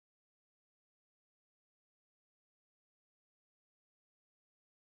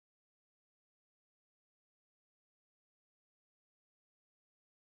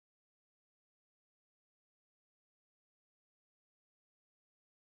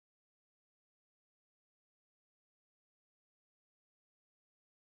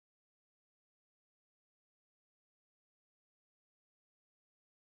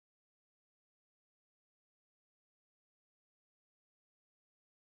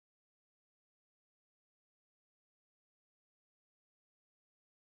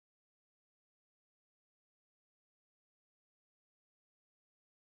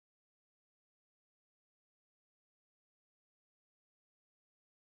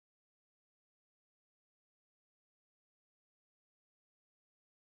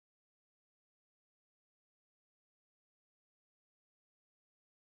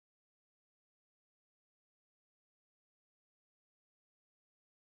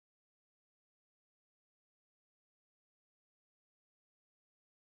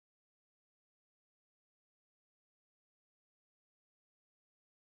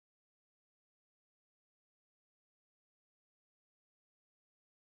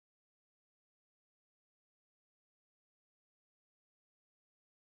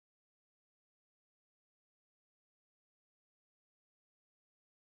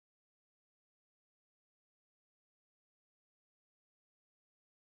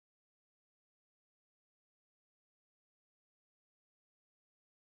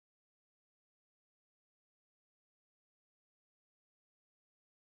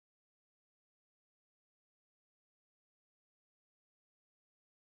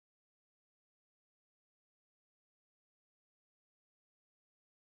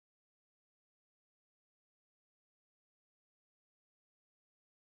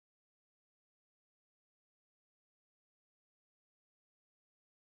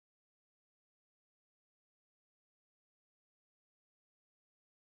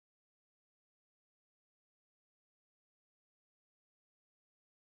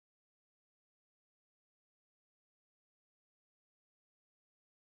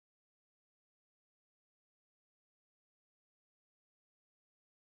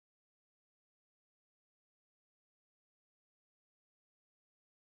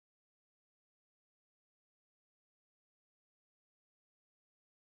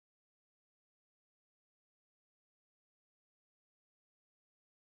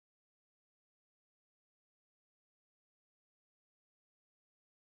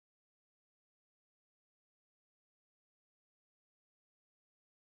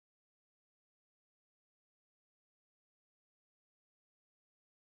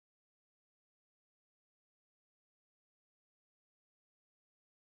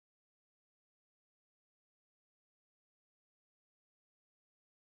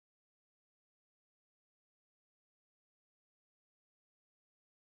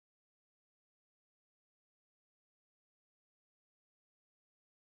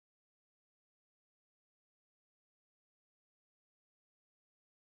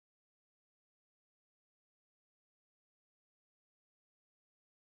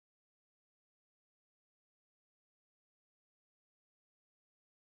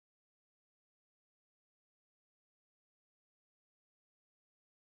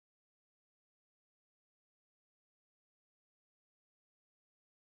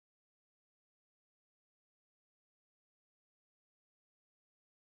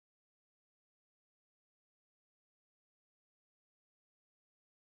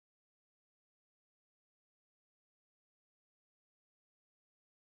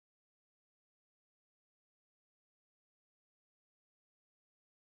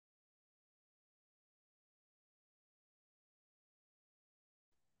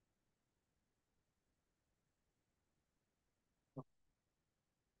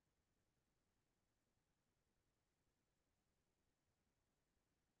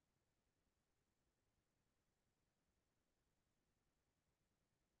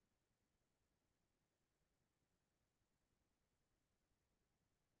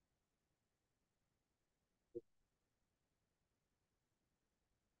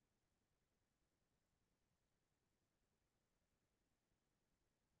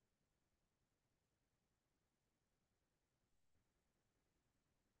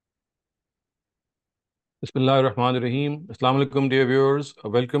Bismillah ar-Rahman ar-Rahim. Assalamu alaikum, dear viewers.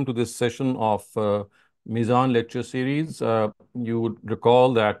 Welcome to this session of Meezan lecture series. You would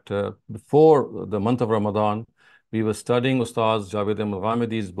recall that before the month of Ramadan, we were studying Ustaz Javed Ahmad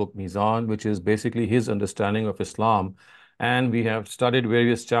Ghamidi's book Meezan, which is basically his understanding of Islam. And we have studied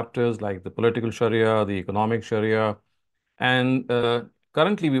various chapters like the political Sharia, the economic Sharia, and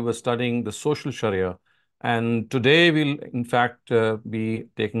currently, we were studying the social Sharia. And today, we'll in fact be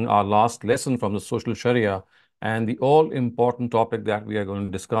taking our last lesson from the social Sharia. And the all important topic that we are going to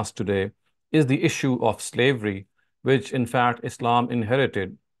discuss today is the issue of slavery, which in fact Islam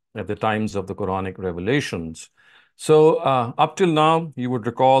inherited at the times of the Quranic revelations. So, up till now, you would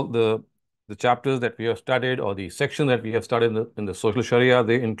recall the chapters that we have studied or the section that we have studied in the social Sharia.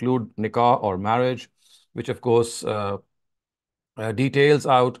 They include nikah or marriage, which of course details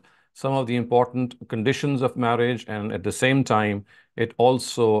out some of the important conditions of marriage, and at the same time, it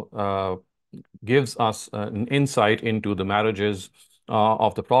also gives us an insight into the marriages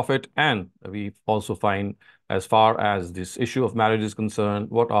of the Prophet. And we also find, as far as this issue of marriage is concerned,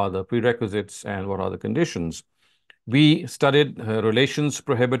 what are the prerequisites and what are the conditions. We studied relations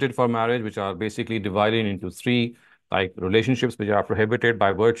prohibited for marriage, which are basically divided into three, like relationships which are prohibited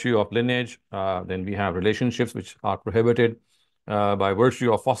by virtue of lineage. Then we have relationships which are prohibited by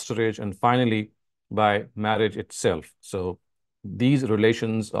virtue of fosterage, and finally by marriage itself. So these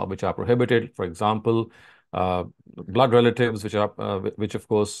relations which are prohibited, for example, blood relatives, which of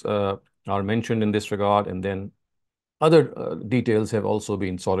course are mentioned in this regard, and then other details have also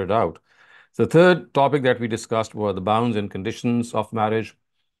been sorted out. The third topic that we discussed were the bounds and conditions of marriage.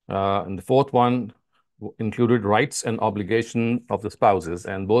 And the fourth one included rights and obligation of the spouses.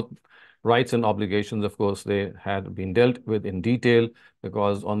 And both rights and obligations, of course, they had been dealt with in detail,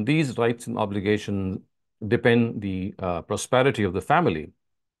 because on these rights and obligations depend the prosperity of the family.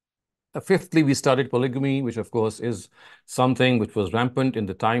 Fifthly, we studied polygamy, which of course is something which was rampant in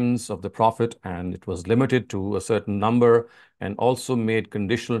the times of the Prophet, and it was limited to a certain number and also made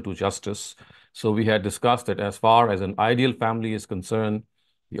conditional to justice. So we had discussed that as far as an ideal family is concerned,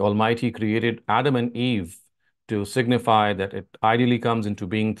 the Almighty created Adam and Eve to signify that it ideally comes into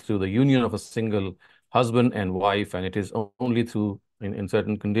being through the union of a single husband and wife, and it is only through, in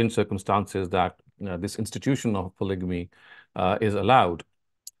certain contingent circumstances, that this institution of polygamy is allowed.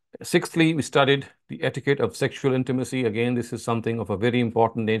 Sixthly, we studied the etiquette of sexual intimacy. Again, this is something of a very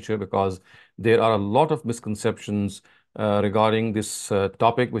important nature, because there are a lot of misconceptions regarding this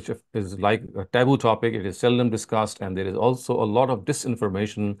topic, which is like a taboo topic. It is seldom discussed, and there is also a lot of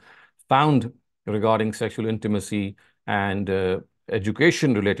disinformation found regarding sexual intimacy and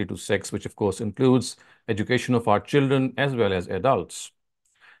education related to sex, which of course includes education of our children as well as adults.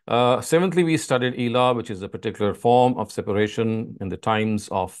 Seventhly, we studied Ila, which is a particular form of separation in the times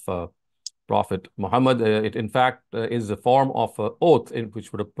of Prophet Muhammad. It, in fact, is a form of oath in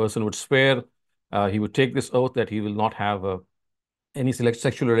which a person would swear. He would take this oath that he will not have any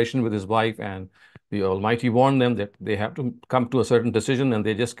sexual relation with his wife, and the Almighty warned them that they have to come to a certain decision, and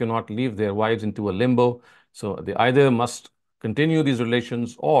they just cannot leave their wives into a limbo. So they either must continue these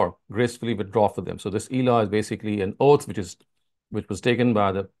relations or gracefully withdraw from them. So this Ila is basically an oath which was taken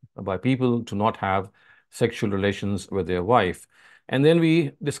by people to not have sexual relations with their wife. And then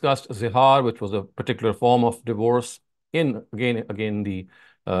we discussed zihar, which was a particular form of divorce in again the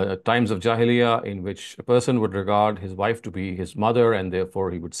times of Jahiliyyah, in which a person would regard his wife to be his mother, and therefore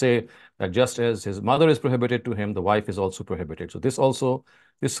he would say that just as his mother is prohibited to him, the wife is also prohibited. So this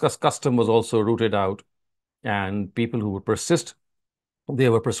custom was also rooted out, and people who would persist, they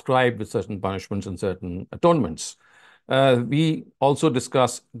were prescribed with certain punishments and certain atonements. We also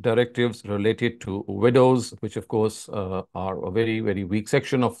discuss directives related to widows, which of course are a very, very weak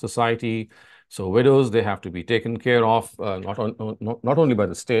section of society. So widows, they have to be taken care of, not only by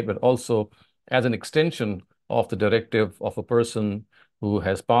the state, but also as an extension of the directive of a person who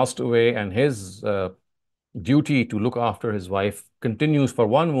has passed away, and his duty to look after his wife continues for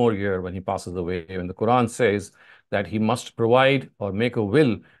one more year when he passes away. And the Quran says that he must provide or make a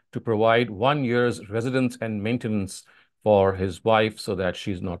will to provide 1 year's residence and maintenance for his wife, so that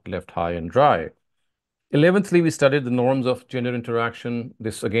she's not left high and dry. 11thly, we studied the norms of gender interaction.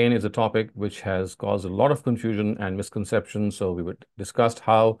 This again is a topic which has caused a lot of confusion and misconception. So we discussed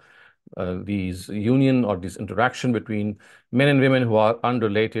how these union or this interaction between men and women who are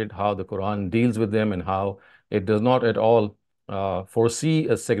unrelated, how the Quran deals with them, and how it does not at all foresee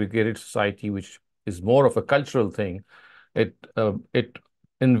a segregated society, which is more of a cultural thing. It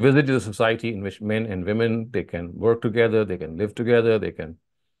envisages a society in which men and women, they can work together, they can live together, they can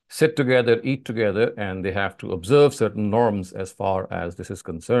sit together, eat together, and they have to observe certain norms as far as this is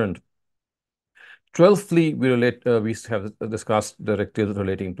concerned. 12thly, we have discussed directives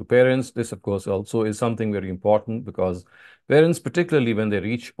relating to parents. This, of course, also is something very important because parents, particularly when they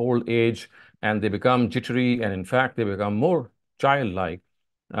reach old age and they become jittery and in fact they become more childlike,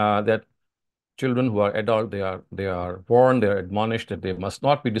 that children who are adult, they are warned, they are admonished that they must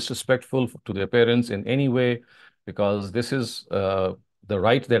not be disrespectful to their parents in any way, because this is the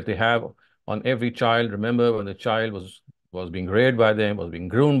right that they have on every child. Remember, when the child was being reared by them, was being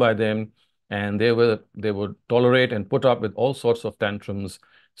groomed by them, and they would tolerate and put up with all sorts of tantrums.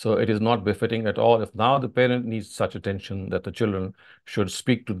 So it is not befitting at all if now the parent needs such attention that the children should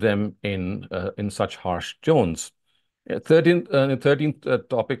speak to them in such harsh tones. Yeah, 13th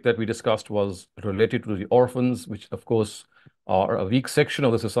topic that we discussed was related to the orphans, which of course are a weak section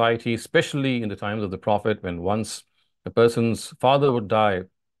of the society, especially in the times of the Prophet, when once a person's father would die,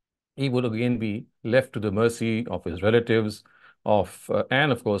 he would again be left to the mercy of his relatives,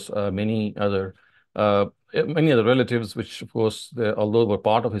 and of course many other relatives, which of course, although were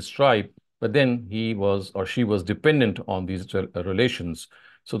part of his tribe, but then he was or she was dependent on these relations.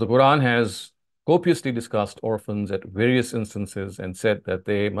 So the Quran has copiously discussed orphans at various instances and said that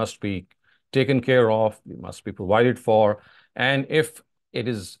they must be taken care of, they must be provided for, and if it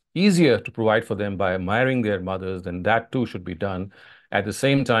is easier to provide for them by marrying their mothers, then that too should be done. At the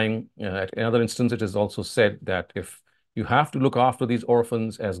same time, at another instance, it is also said that if you have to look after these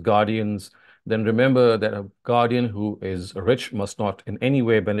orphans as guardians, then remember that a guardian who is rich must not in any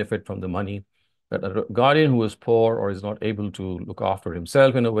way benefit from the money. That a guardian who is poor or is not able to look after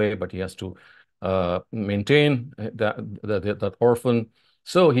himself in a way, but he has to maintain that orphan,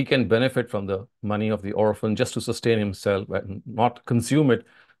 so he can benefit from the money of the orphan just to sustain himself and not consume it,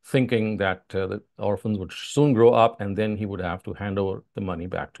 thinking that the orphans would soon grow up and then he would have to hand over the money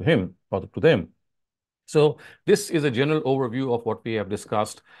back to him or to them. So this is a general overview of what we have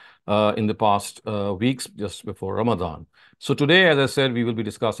discussed in the past weeks just before Ramadan. So today, as I said, we will be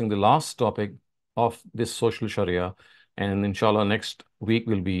discussing the last topic of this social Sharia. And inshallah, next week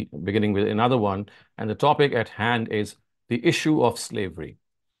we'll be beginning with another one. And the topic at hand is the issue of slavery.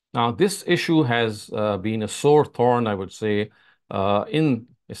 Now, this issue has been a sore thorn, I would say, in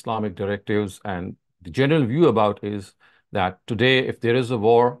Islamic directives. And the general view about is that today, if there is a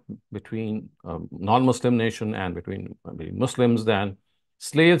war between non-Muslim nation and between Muslims, then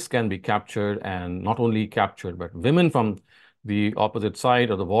slaves can be captured, and not only captured, but women from the opposite side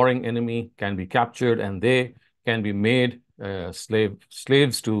or the warring enemy can be captured, and they can be made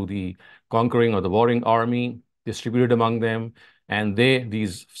slaves to the conquering or the warring army, distributed among them, and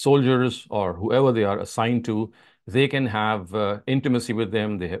these soldiers or whoever they are assigned to, they can have intimacy with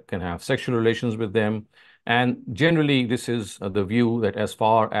them, can have sexual relations with them. And generally, this is the view that as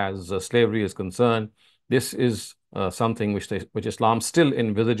far as slavery is concerned, this is something which Islam still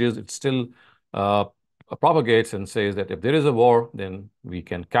envisages. It still propagates and says that if there is a war, then we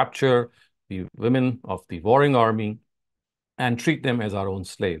can capture the women of the warring army and treat them as our own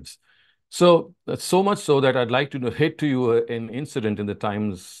slaves. So that's so much so that I'd like to narrate to you an incident in the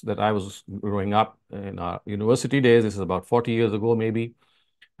times that I was growing up in our university days. This is about 40 years ago, maybe.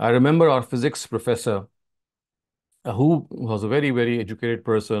 I remember our physics professor, who was a very, very educated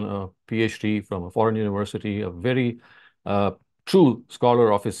person, a PhD from a foreign university, a very true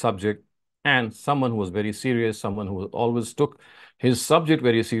scholar of his subject, and someone who was very serious, someone who always took his subject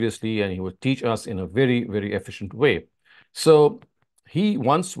very seriously, and he would teach us in a very, very efficient way. So he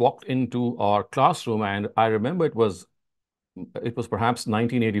once walked into our classroom, and I remember it was perhaps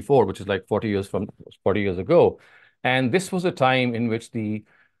 1984, which is like 40 years ago. And this was a time in which the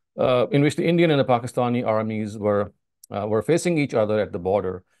Indian and the Pakistani armies were facing each other at the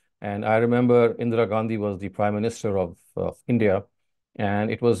border. And I remember Indira Gandhi was the Prime Minister of India.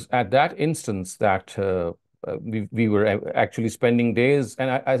 And it was at that instance that we were actually spending days. And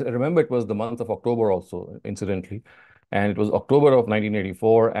I remember it was the month of October also, incidentally. And it was October of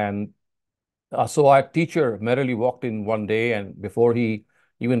 1984. And so our teacher merrily walked in one day, and before he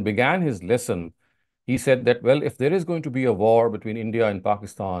even began his lesson, he said that, well, if there is going to be a war between India and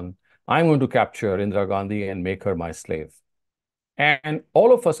Pakistan, I'm going to capture Indira Gandhi and make her my slave. And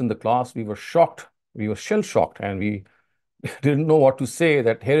all of us in the class, we were shocked. We were shell shocked, and we didn't know what to say,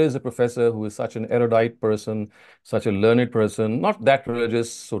 that here is a professor who is such an erudite person, such a learned person, not that religious,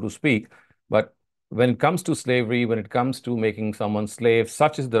 so to speak, but when it comes to slavery, when it comes to making someone slave,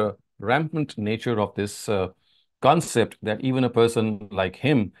 such is the rampant nature of this concept that even a person like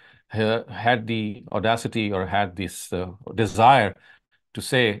him had the audacity or had this desire to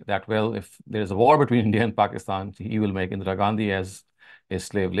say that, well, if there is a war between India and Pakistan, he will make Indira Gandhi as a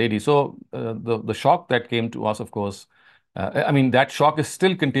slave lady. So the shock that came to us, of course, I mean, that shock is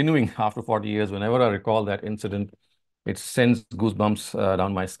still continuing after 40 years. Whenever I recall that incident, it sends goosebumps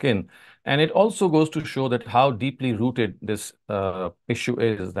down my skin. And it also goes to show that how deeply rooted this issue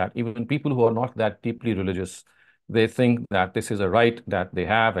is, that even people who are not that deeply religious, they think that this is a right that they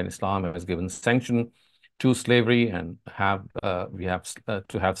have, and Islam has given sanction to slavery, and we have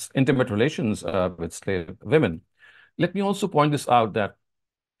to have intimate relations with slave women. Let me also point this out, that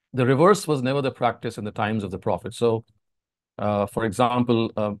the reverse was never the practice in the times of the Prophet. So for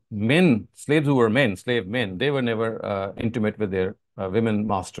example, slaves who were men, slave men, they were never intimate with their women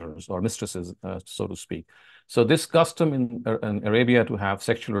masters or mistresses, so to speak. So this custom in Arabia to have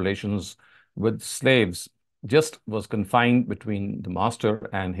sexual relations with slaves just was confined between the master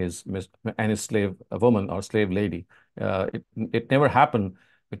and his slave woman or slave lady. It never happened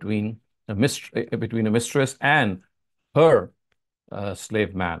between between a mistress and her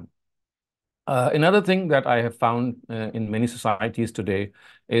slave man. Another thing that I have found in many societies today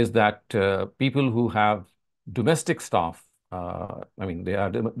is that people who have domestic staff, I mean, they are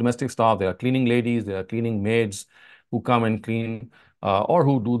domestic staff, they are cleaning ladies, they are cleaning maids who come and clean or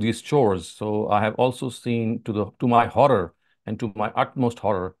who do these chores. So I have also seen, to my horror and to my utmost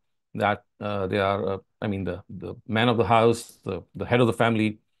horror, that they are, I mean, the man of the house, the head of the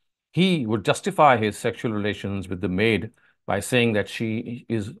family, he would justify his sexual relations with the maid by saying that she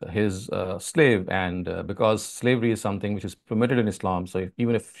is his slave, and because slavery is something which is permitted in Islam, so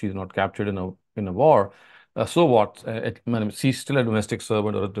even if she's not captured in a war, so what? She's still a domestic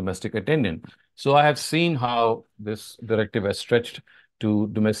servant or a domestic attendant. So I have seen how this directive has stretched to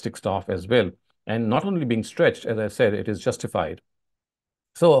domestic staff as well, and not only being stretched, as I said, it is justified.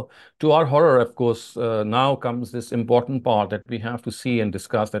 So, to our horror, of course, now comes this important part that we have to see and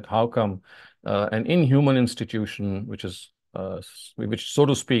discuss, that how come an inhuman institution, which, so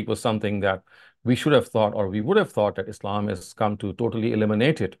to speak, was something that we should have thought, or we would have thought, that Islam has come to totally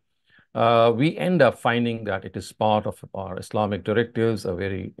eliminate it. We end up finding that it is part of our Islamic directives, a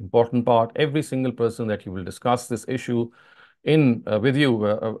very important part. Every single person that you will discuss this issue in with you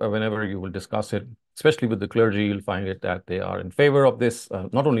whenever you will discuss it, especially with the clergy, you'll find it that they are in favor of this.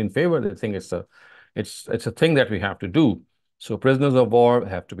 Not only in favor, they think it's a thing that we have to do. So prisoners of war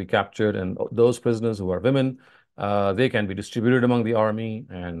have to be captured, and those prisoners who are women, they can be distributed among the army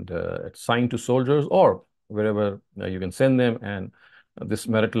and assigned to soldiers or wherever you can send them. And this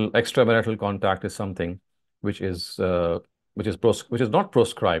extramarital contact is something which is which is not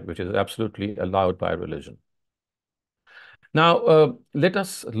proscribed, which is absolutely allowed by religion. Now, let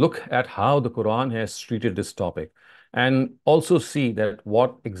us look at how the Quran has treated this topic and also see that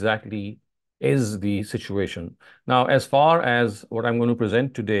what exactly is the situation. Now, as far as what I'm going to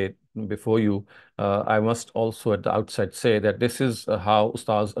present today before you, I must also at the outset say that this is how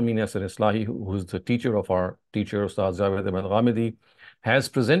Ustaz Amin Yasir Islahi, who is the teacher of our teacher, Ustaz Javed Ahmed Ghamidi, has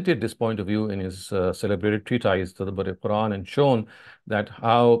presented this point of view in his celebrated treatise, Tadabbur Quran, and shown that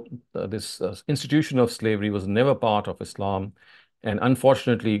how this institution of slavery was never part of Islam. And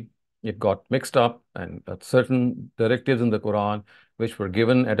unfortunately, it got mixed up, and certain directives in the Quran, which were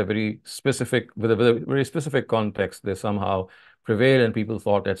given at a with a very specific context, they somehow prevailed, and people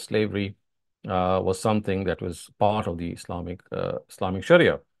thought that slavery was something that was part of the Islamic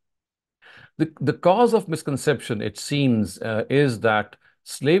Sharia. The cause of misconception, it seems, is that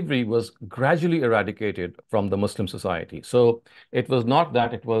slavery was gradually eradicated from the Muslim society. So it was not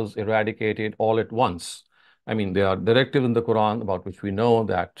that it was eradicated all at once. I mean, there are directives in the Quran about which we know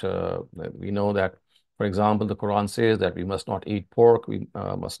that, for example, the Quran says that we must not eat pork, we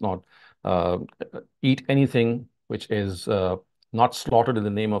must not uh, eat anything which is not slaughtered in the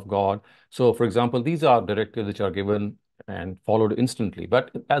name of God. So, for example, these are directives which are given and followed instantly.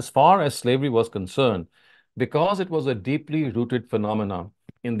 But as far as slavery was concerned, because it was a deeply rooted phenomenon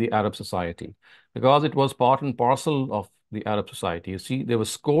in the Arab society, because it was part and parcel of the Arab society, you see, there were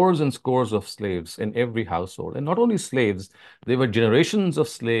scores and scores of slaves in every household. And not only slaves, there were generations of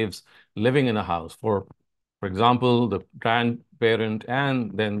slaves living in a house. For example, the grandparent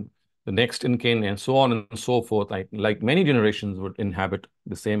and then the next in kin and so on and so forth. Like many generations would inhabit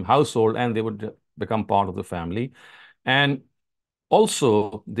the same household, and they would become part of the family. And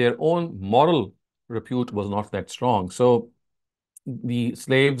also, their own moral repute was not that strong. So the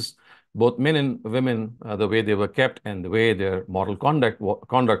slaves, both men and women, the way they were kept and the way their moral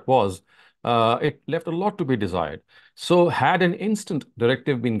conduct was, it left a lot to be desired. So had an instant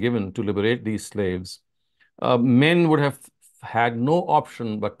directive been given to liberate these slaves, men would have had no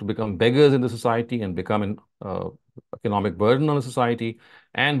option but to become beggars in the society and become an economic burden on the society.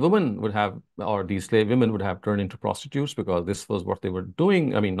 And women would have, or these slave women would have turned into prostitutes, because this was what they were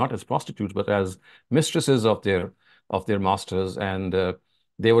doing. I mean, not as prostitutes, but as mistresses of their of their masters, and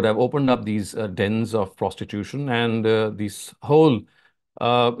they would have opened up these dens of prostitution, and this whole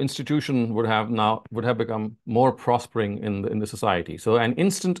institution would have become more prospering in the society. So an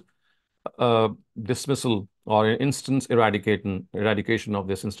instant uh, dismissal or an instant eradication of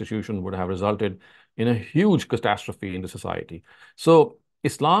this institution would have resulted in a huge catastrophe in the society. So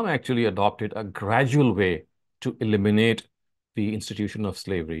Islam actually adopted a gradual way to eliminate the institution of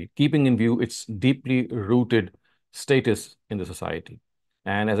slavery, keeping in view its deeply rooted status in the society.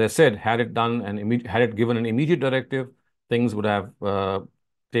 And as I said, had it given an immediate directive, things would have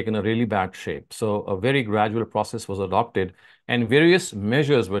taken a really bad shape. So a very gradual process was adopted, and various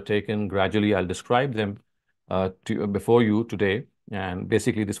measures were taken gradually. I'll describe them before you today. And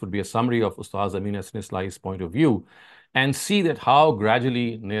basically, this would be a summary of Ustaz Amin Hassan Islai's point of view, and see that how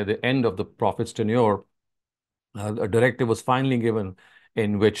gradually, near the end of the Prophet's tenure, a directive was finally given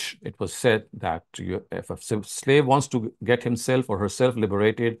in which it was said that if a slave wants to get himself or herself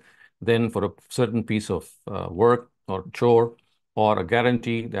liberated, then for a certain piece of work or chore, or a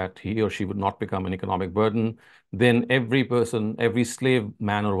guarantee that he or she would not become an economic burden, then every person, every slave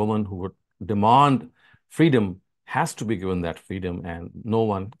man or woman who would demand freedom has to be given that freedom, and no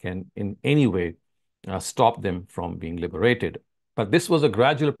one can in any way stop them from being liberated. But this was a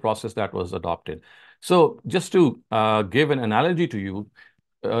gradual process that was adopted. So just to give an analogy to you,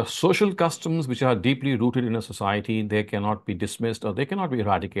 social customs which are deeply rooted in a society, they cannot be dismissed or they cannot be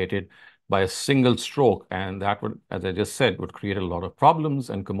eradicated by a single stroke. And that would, as I just said, would create a lot of problems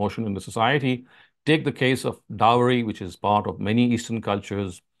and commotion in the society. Take the case of dowry, which is part of many Eastern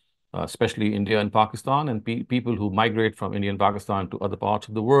cultures, especially India and Pakistan, and people who migrate from India and Pakistan to other parts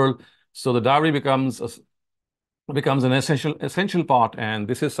of the world. So the dowry becomes an essential part, and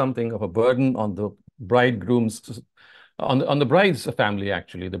this is something of a burden on the bridegroom's on the bride's family.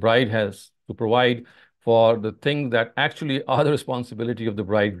 Actually, the bride has to provide for the things that actually are the responsibility of the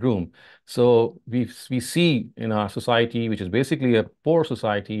bridegroom. So we see in our society, which is basically a poor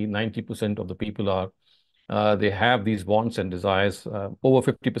society, 90% of the people are they have these wants and desires.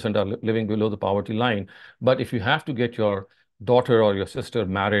 Over 50% are living below the poverty line. But if you have to get your daughter or your sister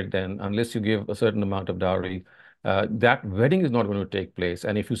married, then unless you give a certain amount of dowry, that wedding is not going to take place.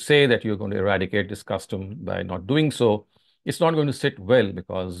 And if you say that you're going to eradicate this custom by not doing so, it's not going to sit well,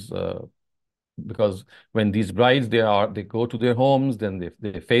 because when these brides they go to their homes, then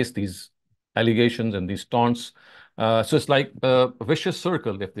they face these allegations and these taunts. So it's like a vicious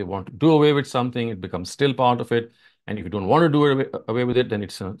circle. If they want to do away with something, it becomes still part of it. And if you don't want to do away with it, then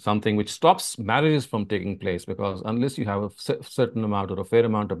it's something which stops marriages from taking place, because unless you have a certain amount or a fair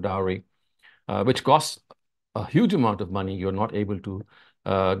amount of dowry, which costs a huge amount of money, you're not able to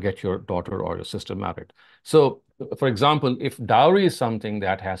get your daughter or your sister married. So, for example, if dowry is something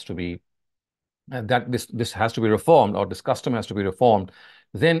that has to be that this has to be reformed, or this custom has to be reformed,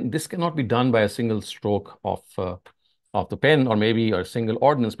 then this cannot be done by a single stroke of the pen, or maybe a single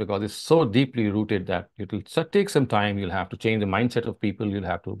ordinance, because it's so deeply rooted that it'll take some time. You'll have to change the mindset of people. You'll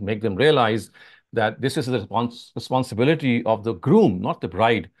have to make them realize that this is the responsibility of the groom, not the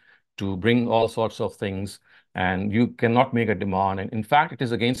bride, to bring all sorts of things, and you cannot make a demand. And in fact, it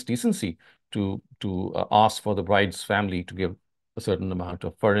is against decency to ask for the bride's family to give a certain amount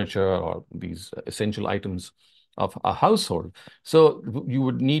of furniture or these essential items of a household. So you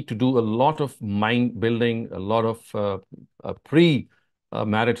would need to do a lot of mind building, a lot of pre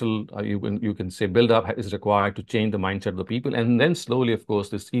marital, you can say, build up is required to change the mindset of the people. And then slowly, of course,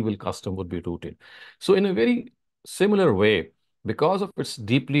 this evil custom would be rooted. So in a very similar way, because of its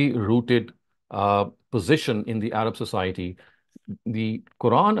deeply rooted position in the Arab society, the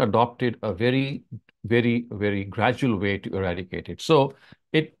Quran adopted a very gradual way to eradicate it. So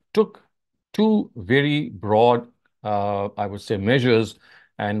it took two very broad, I would say, measures,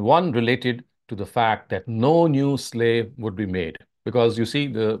 and one related to the fact that no new slave would be made. Because you see,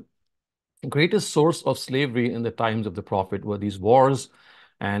 the greatest source of slavery in the times of the Prophet were these wars,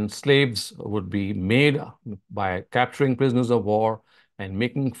 and slaves would be made by capturing prisoners of war and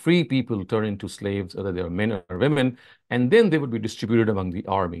making free people turn into slaves, whether they are men or women, and then they would be distributed among the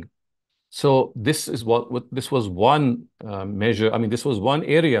army. So this was one measure. I mean, this was one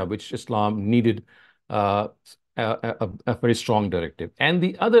area which Islam needed uh, a very strong directive. And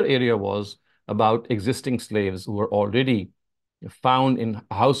the other area was about existing slaves who were already found in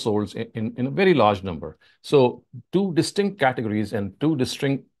households in a very large number. So two distinct categories and two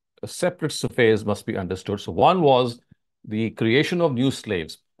distinct separate affairs must be understood. So one was the creation of new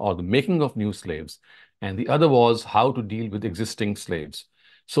slaves, or the making of new slaves, and the other was how to deal with existing slaves.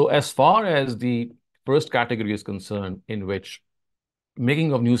 So as far as the first category is concerned, in which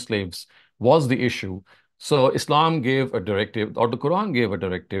making of new slaves was the issue, So Islam gave a directive, or the Quran gave a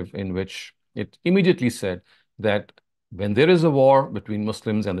directive in which it immediately said that when there is a war between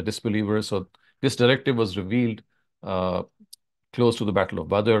Muslims and the disbelievers, so this directive was revealed uh, close to the Battle of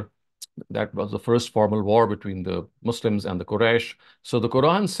Badr. That was the first formal war between the Muslims and the Quraysh. So the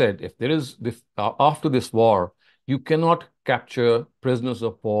Quran said, if there is this, after this war, you cannot capture prisoners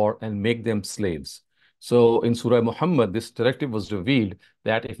of war and make them slaves. So in Surah Muhammad, this directive was revealed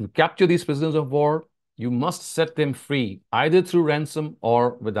that if you capture these prisoners of war, you must set them free, either through ransom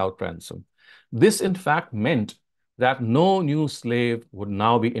or without ransom. This, in fact, meant that no new slave would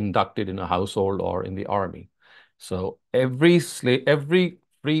now be inducted in a household or in the army. So every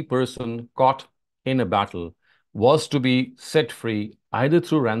free person caught in a battle was to be set free either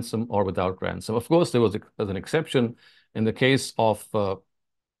through ransom or without ransom. Of course, there was an exception in the case of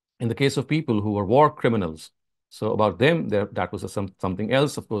people who were war criminals. So about them, that was something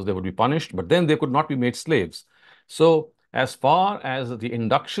else. Of course, they would be punished, but then they could not be made slaves. So as far as the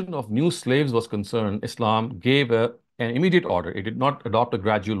induction of new slaves was concerned, Islam gave an immediate order. It did not adopt a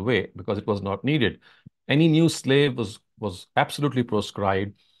gradual way because it was not needed. Any new slave was absolutely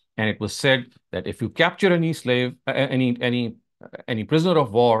proscribed, and it was said that if you capture any slave, any prisoner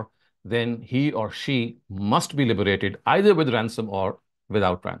of war, then he or she must be liberated either with ransom or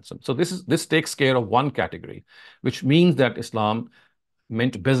without ransom. So this takes care of one category, which means that Islam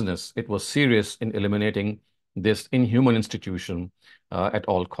meant business. It was serious in eliminating this inhuman institution at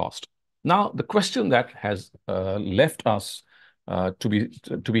all cost. Now, the question that has left us to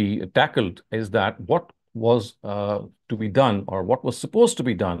be tackled is that what was to be done, or what was supposed to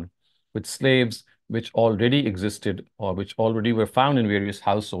be done with slaves which already existed or which already were found in various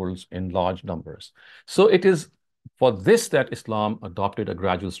households in large numbers. So it is for this that Islam adopted a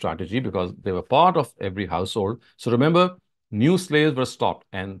gradual strategy, because they were part of every household. So remember, new slaves were stopped.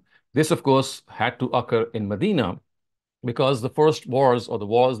 And this, of course, had to occur in Medina, because the first wars, or the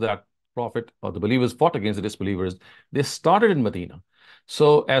wars that Prophet or the believers fought against the disbelievers, they started in Medina.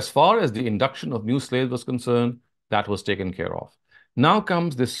 So as far as the induction of new slaves was concerned, that was taken care of. Now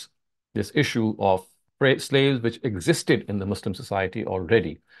comes this issue of slaves which existed in the Muslim society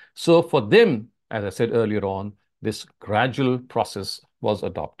already. So for them, as I said earlier on, this gradual process was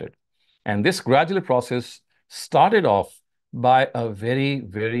adopted. And this gradual process started off by a very,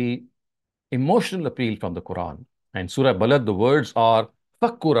 very emotional appeal from the Quran. And Surah Balad, the words are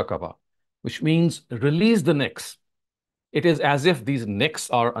Fakku Rakaba, which means release the necks. It is as if these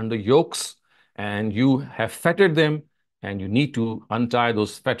necks are under yokes and you have fettered them, and you need to untie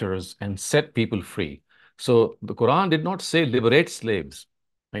those fetters and set people free. So the Quran did not say liberate slaves.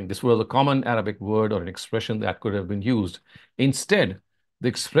 I mean, this was a common Arabic word or an expression that could have been used. Instead, the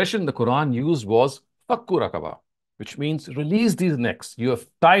expression the Quran used was Fakku Rakaba, which means release these necks. You have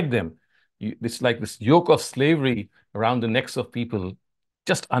tied them. It's like this yoke of slavery around the necks of people.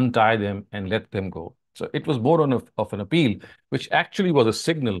 Just untie them and let them go. So it was more of an appeal, which actually was a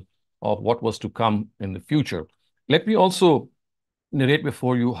signal of what was to come in the future. Let me also narrate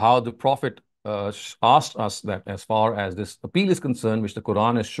before you how the Prophet asked us that, as far as this appeal is concerned, which the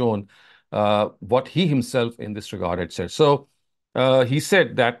Quran has shown, what he himself in this regard had said. So he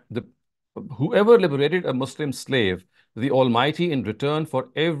said that whoever liberated a Muslim slave, the Almighty, in return for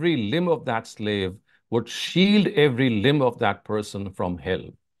every limb of that slave, would shield every limb of that person from hell.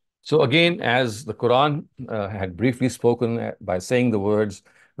 So again, as the Quran had briefly spoken by saying the words,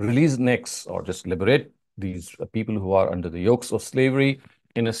 release necks, or just liberate these people who are under the yokes of slavery,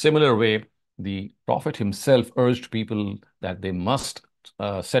 in a similar way, the Prophet himself urged people that they must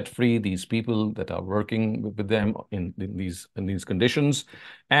set free these people that are working with them in these conditions.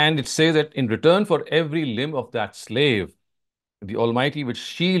 And it says that in return for every limb of that slave, the Almighty would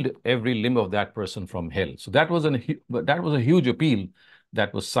shield every limb of that person from hell. So that was a huge appeal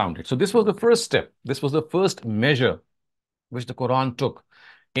that was sounded. So this was the first step. This was the first measure which the Quran took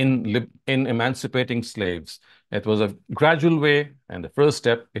in emancipating slaves. It was a gradual way, and the first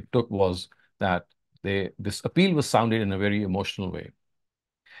step it took was that this appeal was sounded in a very emotional way.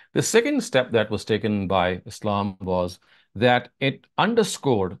 The second step that was taken by Islam was that it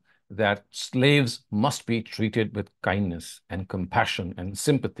underscored that slaves must be treated with kindness and compassion and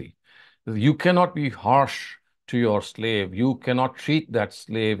sympathy. You cannot be harsh to your slave. You cannot treat that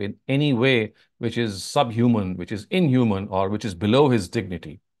slave in any way which is subhuman, which is inhuman, or which is below his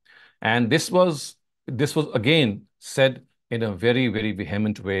dignity. And this was again said in a very, very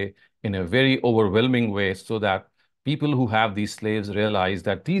vehement way, in a very overwhelming way, so that people who have these slaves realize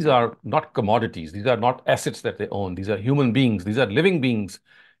that these are not commodities, these are not assets that they own, these are human beings, these are living beings,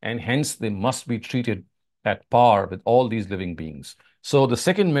 and hence they must be treated at par with all these living beings. So the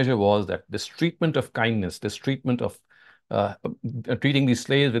second measure was that this treatment of kindness, this treatment of uh, treating these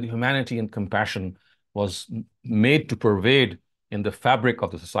slaves with humanity and compassion was made to pervade in the fabric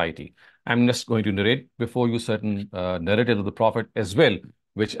of the society. I'm just going to narrate before you certain narratives of the Prophet as well,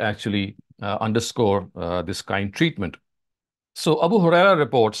 which actually underscore this kind treatment. So Abu Huraira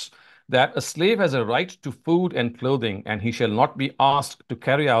reports that a slave has a right to food and clothing, and he shall not be asked to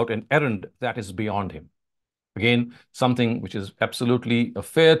carry out an errand that is beyond him. Again, something which is absolutely a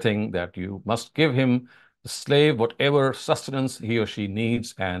fair thing, that you must give him, the slave, whatever sustenance he or she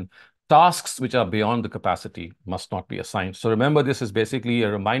needs, and tasks which are beyond the capacity must not be assigned. So remember, this is basically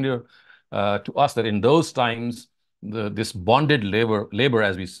a reminder to us that in those times, this bonded labor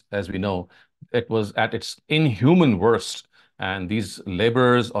as we know, it was at its inhuman worst. And these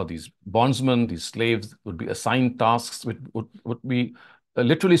laborers or these bondsmen, these slaves, would be assigned tasks which would be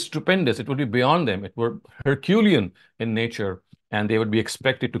literally stupendous. It would be beyond them. It were Herculean in nature, and they would be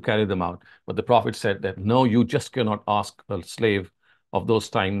expected to carry them out. But the Prophet said that, no, you just cannot ask a slave of those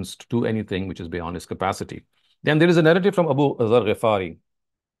times to do anything which is beyond his capacity. Then there is a narrative from Abu Azar Ghifari.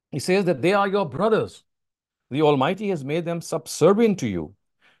 He says that they are your brothers. The Almighty has made them subservient to you.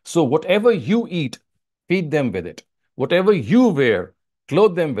 So whatever you eat, feed them with it. Whatever you wear,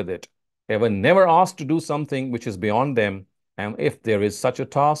 clothe them with it. Ever never ask to do something which is beyond them, and if there is such a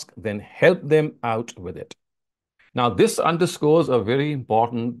task, then help them out with it. Now, this underscores a very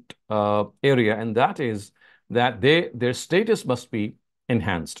important area, and that is that their status must be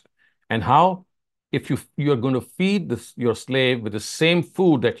enhanced. And how? If you are going to feed your slave with the same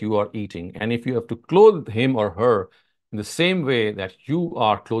food that you are eating, and if you have to clothe him or her in the same way that you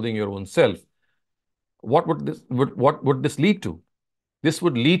are clothing your own self, what would this lead to? This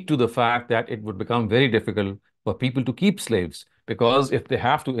would lead to the fact that it would become very difficult for people to keep slaves, because if they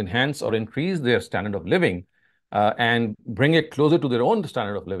have to enhance or increase their standard of living and bring it closer to their own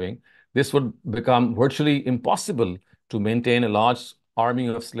standard of living, this would become virtually impossible to maintain a large army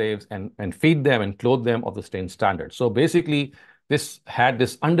of slaves and feed them and clothe them of the same standard. So basically, this had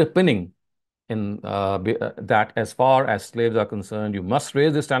this underpinning in that as far as slaves are concerned, you must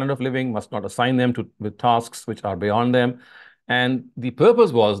raise the standard of living, must not assign them to with tasks which are beyond them. And the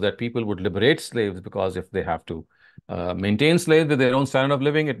purpose was that people would liberate slaves, because if they have to maintain slaves with their own standard of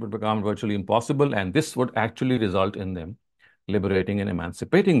living, it would become virtually impossible. And this would actually result in them liberating and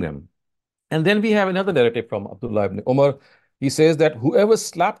emancipating them. And then we have another narrative from Abdullah ibn Umar. He says that whoever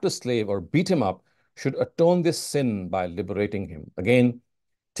slapped a slave or beat him up should atone this sin by liberating him. Again,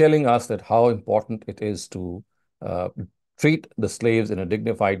 telling us that how important it is to uh, treat the slaves in a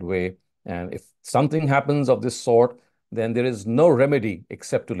dignified way. And if something happens of this sort, then there is no remedy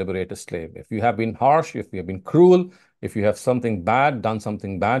except to liberate a slave. If you have been harsh, if you have been cruel, if you have done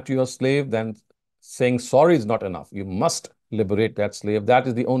something bad to your slave, then saying sorry is not enough. You must liberate that slave. That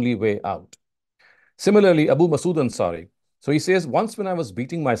is the only way out. Similarly, Abu Masud Ansari. So he says, once when I was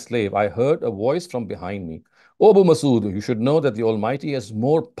beating my slave, I heard a voice from behind me. O Abu Masud, you should know that the Almighty has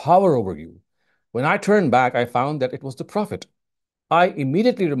more power over you. When I turned back, I found that it was the Prophet. I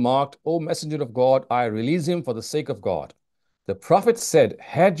immediately remarked, O Messenger of God, I release him for the sake of God. The Prophet said,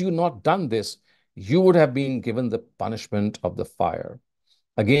 had you not done this, you would have been given the punishment of the fire.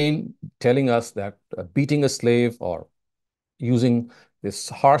 Again, telling us that beating a slave or using this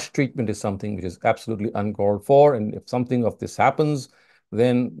harsh treatment is something which is absolutely uncalled for. And if something of this happens,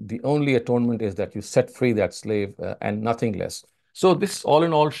 then the only atonement is that you set free that slave and nothing less. So this all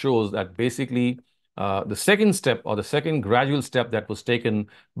in all shows that basically the second step, or the second gradual step that was taken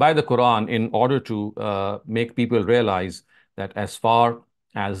by the Quran in order to make people realize that as far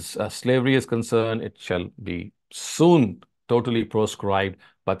as slavery is concerned, it shall be soon totally proscribed.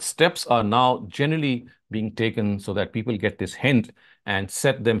 But steps are now generally being taken so that people get this hint and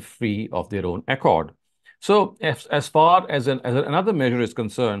set them free of their own accord. So as far as another measure is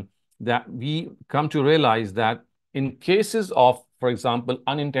concerned, that we come to realize that in cases of, for example,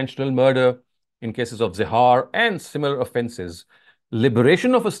 unintentional murder, in cases of zihar and similar offenses,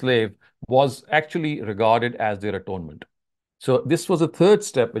 liberation of a slave was actually regarded as their atonement. So this was a third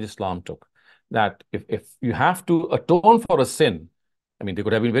step which Islam took, that if you have to atone for a sin, I mean, there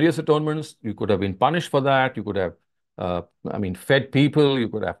could have been various atonements. You could have been punished for that. You could have, fed people. You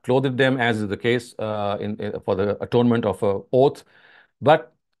could have clothed them, as is the case for the atonement of an oath.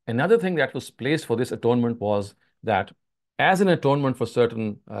 But another thing that was placed for this atonement was that as an atonement for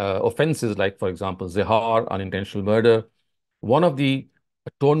certain offenses, like, for example, zihar, unintentional murder, one of the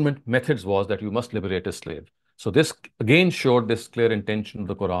atonement methods was that you must liberate a slave. So this again showed this clear intention of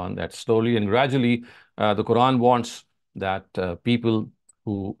the Quran, that slowly and gradually the Quran wants that people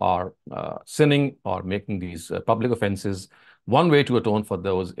who are sinning or making these public offenses One way to atone for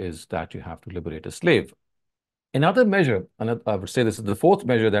those is that you have to liberate a slave. Another measure, I would say this is the fourth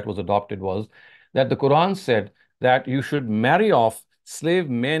measure that was adopted, was that the Quran said that you should marry off slave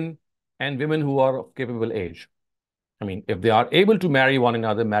men and women who are of capable age. I mean, if they are able to marry one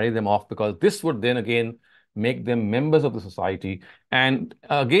another, marry them off, because this would then again make them members of the society. And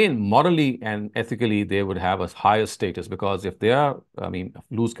again, morally and ethically, they would have a higher status, because if they are, I mean,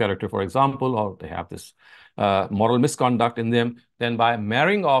 lose character, for example, or they have this moral misconduct in them, then by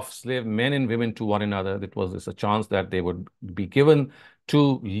marrying off slave men and women to one another, it was this a chance that they would be given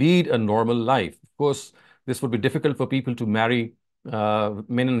to lead a normal life. Of course, this would be difficult for people to marry men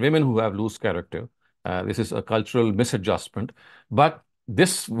and women who have loose character. This is a cultural misadjustment, but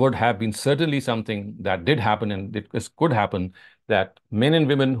this would have been certainly something that did happen, and it could happen, that men and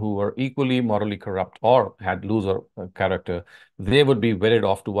women who were equally morally corrupt or had looser character, they would be wedded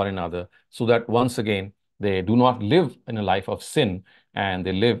off to one another, so that once again, they do not live in a life of sin and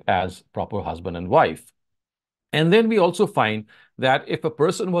they live as proper husband and wife. And then we also find that if a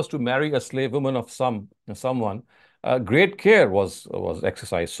person was to marry a slave woman of someone, great care was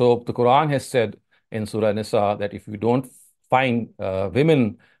exercised. So the Quran has said in Surah Nisa that if you don't find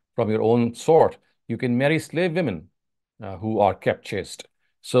women from your own sort, you can marry slave women who are kept chaste.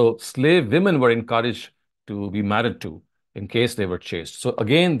 So slave women were encouraged to be married to in case they were chaste. So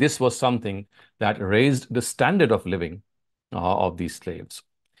again, this was something that raised the standard of living of these slaves.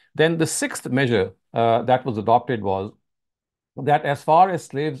 Then the sixth measure that was adopted was that as far as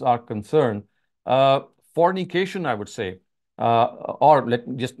slaves are concerned, fornication, I would say, or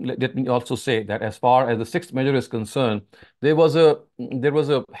let me also say that as far as the sixth measure is concerned, there was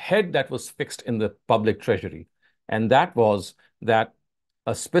a head that was fixed in the public treasury, and that was that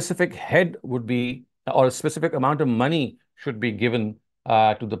a specific head would be, or a specific amount of money should be given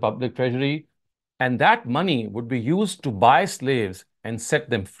to the public treasury, and that money would be used to buy slaves and set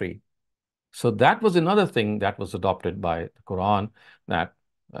them free. So that was another thing that was adopted by the Quran, that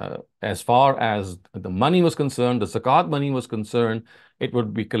as far as the money was concerned, the zakat money was concerned, it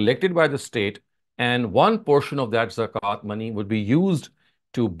would be collected by the state, and one portion of that zakat money would be used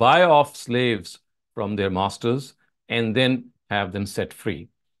to buy off slaves from their masters and then have them set free.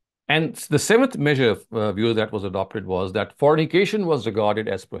 And the seventh measure view that was adopted was that fornication was regarded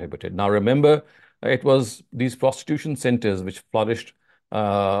as prohibited. Now, remember, it was these prostitution centers which flourished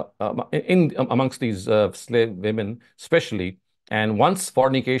amongst these slave women, especially. And once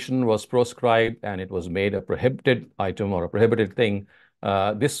fornication was proscribed and it was made a prohibited item or a prohibited thing,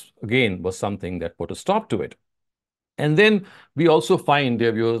 this again was something that put a stop to it. And then we also find,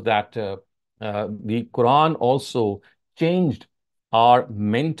 dear viewers, that the Quran also changed our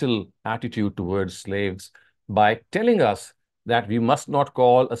mental attitude towards slaves by telling us that we must not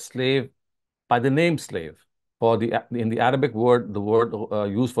call a slave by the name slave. In the Arabic word, the word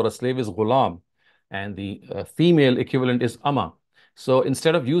used for a slave is ghulam, and the female equivalent is ama. So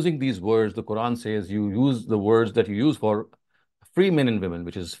instead of using these words, the Quran says you use the words that you use for free men and women,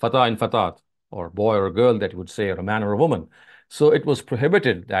 which is fata and fatat, or boy or girl that you would say, or a man or a woman. So it was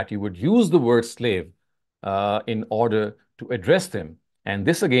prohibited that you would use the word slave in order to address them. And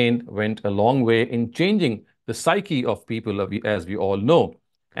this again went a long way in changing the psyche of people, as we all know.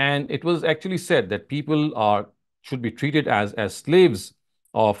 And it was actually said that people should be treated as slaves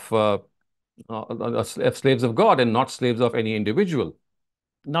of slaves of God and not slaves of any individual.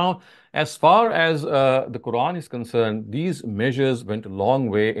 Now, as far as the Quran is concerned, these measures went a long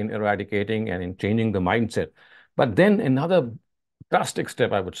way in eradicating and in changing the mindset. But then another drastic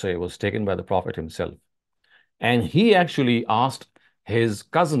step, I would say, was taken by the Prophet himself. And he actually asked his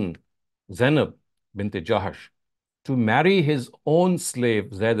cousin, Zainab bint Jahash, to marry his own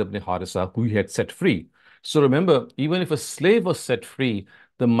slave, Zaid ibn Harisa, who he had set free. So remember, even if a slave was set free,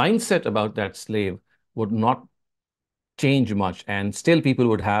 the mindset about that slave would not change much, and still people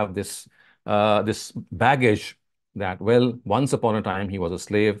would have this baggage that, well, once upon a time he was a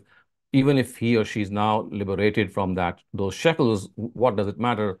slave. Even if he or she is now liberated from those shackles, what does it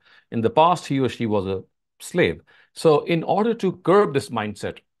matter? In the past, he or she was a slave. So in order to curb this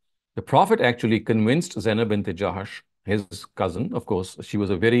mindset, the Prophet actually convinced Zainab bint Jahash, his cousin. Of course, she was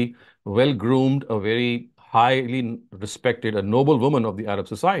a very well-groomed, a very highly respected, a noble woman of the Arab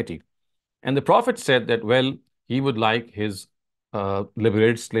society. And the Prophet said that, well, he would like his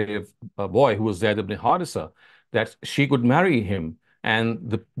liberated slave boy, who was Zaid ibn Harisa, that she could marry him.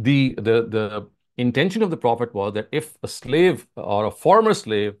 And the intention of the Prophet was that if a slave or a former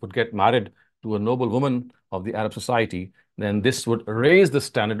slave would get married to a noble woman of the Arab society, then this would raise the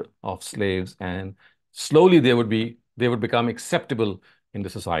standard of slaves, and slowly they would become acceptable in the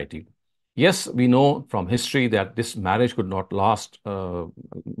society. Yes, we know from history that this marriage could not last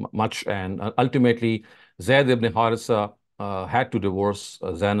much, and ultimately Zayd ibn Harisa had to divorce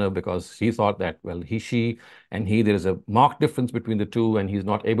Zainab because he thought that, well, she and he, there is a marked difference between the two, and he's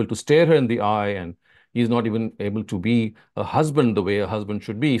not able to stare her in the eye, and he's not even able to be a husband the way a husband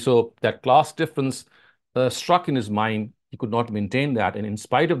should be. So that class difference struck in his mind. He could not maintain that, and in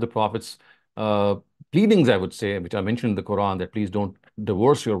spite of the Prophet's uh, pleadings, I would say, which are mentioned in the Quran, that please don't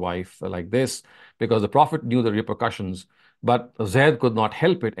divorce your wife like this, because the Prophet knew the repercussions. But Zayd could not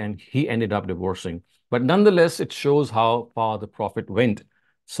help it, and he ended up divorcing. But nonetheless, it shows how far the Prophet went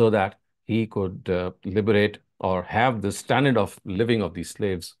so that he could liberate or have the standard of living of these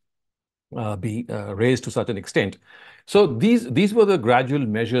slaves be raised to such an extent. So these were the gradual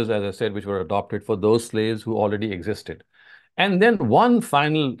measures, as I said, which were adopted for those slaves who already existed. And then one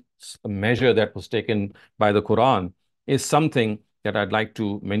final measure that was taken by the Quran is something that I'd like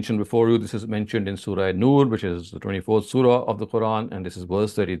to mention before you. This is mentioned in Surah Nur, which is the 24th surah of the Quran, and this is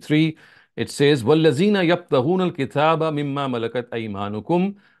verse 33. It says, وَالَّذِينَ يَبْتَغُونَ الْكِتَابَ مِمَّا مَلَكَتْ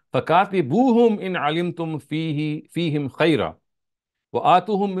أَيْمَانُكُمْ فَكَاتِبُوهُمْ إِنْ عَلِمْتُمْ فِيهِمْ خَيْرًا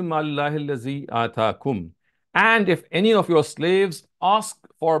وَآتُوهُم مِّمَّا اللَّهِ الَّذِي آتَاكُمْ. And if any of your slaves ask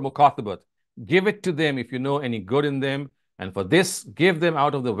for mukatabat, give it to them if you know any good in them, and for this, give them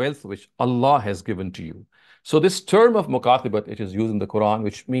out of the wealth which Allah has given to you. So this term of mukatabat, it is used in the Quran,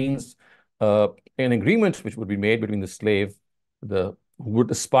 which means uh, an agreement which would be made between the slave, who would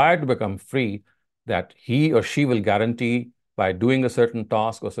aspire to become free, that he or she will guarantee by doing a certain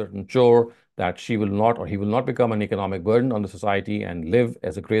task or certain chore that she will not or he will not become an economic burden on the society and live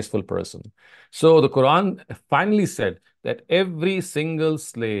as a graceful person. So the Quran finally said that every single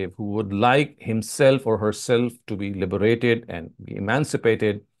slave who would like himself or herself to be liberated and be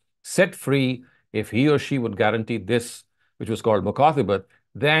emancipated, set free, if he or she would guarantee this, which was called mukathibat,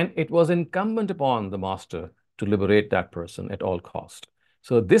 then it was incumbent upon the master to liberate that person at all cost.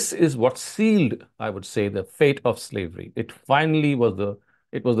 So this is what sealed, I would say, the fate of slavery. It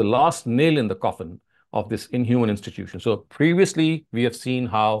was the last nail in the coffin of this inhuman institution. So previously, we have seen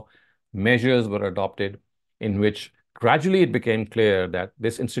how measures were adopted in which gradually it became clear that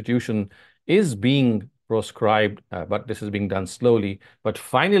this institution is being proscribed, but this is being done slowly. But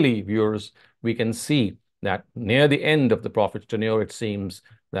finally, viewers, we can see that near the end of the Prophet's tenure, it seems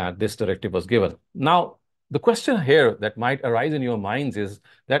that this directive was given. Now, the question here that might arise in your minds is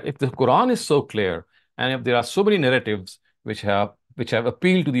that if the Quran is so clear, and if there are so many narratives which have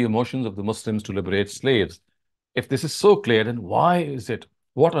appealed to the emotions of the Muslims to liberate slaves, if this is so clear, then why is it?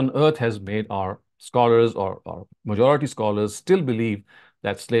 What on earth has made our scholars or majority scholars still believe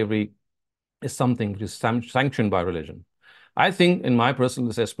that slavery is something which is sanctioned by religion? I think, in my personal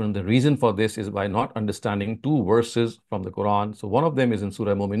assessment, the reason for this is by not understanding two verses from the Quran. So one of them is in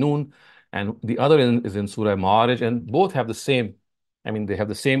Surah Mu'minun, and the other is in Surah Ma'arij, and both have the same, I mean, they have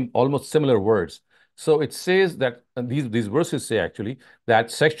the same, almost similar words. So it says that these verses say actually that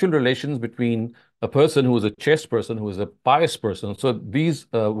sexual relations between a person who is a chaste person, who is a pious person. So these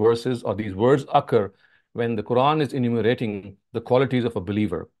verses or these words occur when the Quran is enumerating the qualities of a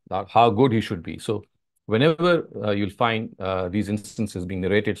believer, how good he should be. So whenever you'll find these instances being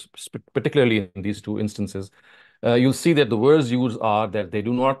narrated, particularly in these two instances, you'll see that the words used are that they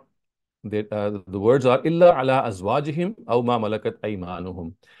do not, the words are illa ala azwajihim aw ma malakat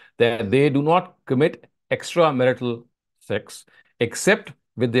aymanuhum, that they do not commit extramarital sex except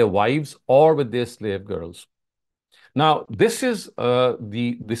with their wives or with their slave girls. Now, this is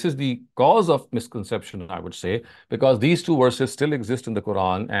the cause of misconception, I would say, because these two verses still exist in the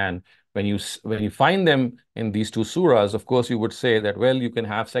Quran, and when you find them in these two surahs, of course, you would say that, well, you can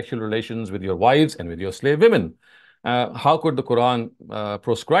have sexual relations with your wives and with your slave women. How could the Quran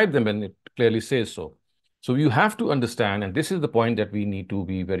proscribe them when it clearly says so? So you have to understand, and this is the point that we need to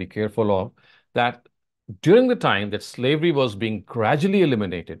be very careful of, that during the time that slavery was being gradually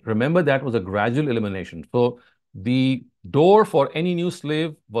eliminated, remember that was a gradual elimination. So the door for any new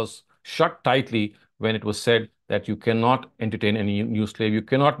slave was shut tightly when it was said that you cannot entertain any new slave, you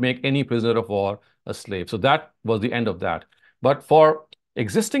cannot make any prisoner of war a slave. So that was the end of that. But for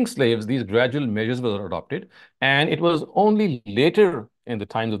existing slaves, these gradual measures were adopted, and it was only later in the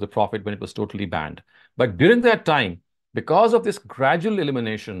times of the Prophet when it was totally banned. But during that time, because of this gradual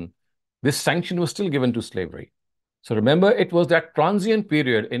elimination, this sanction was still given to slavery. So remember, it was that transient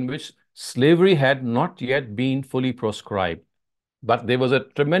period in which slavery had not yet been fully proscribed, but there was a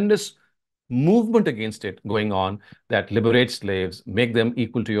tremendous movement against it going on that liberate slaves, make them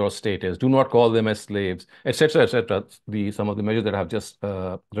equal to your status, do not call them as slaves, etc., etc. Some of the measures that I have just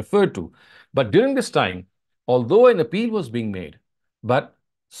referred to. But during this time, although an appeal was being made, but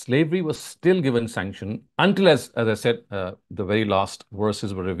slavery was still given sanction until, as I said, the very last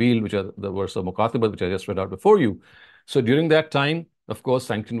verses were revealed, which are the verse of Muqatibat, which I just read out before you. So during that time, of course,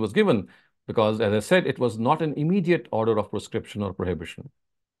 sanction was given because, as I said, it was not an immediate order of proscription or prohibition.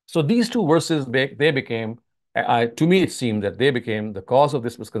 So these two verses, they became, to me, it seemed that they became the cause of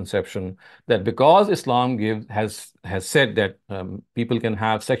this misconception that because Islam has said that people can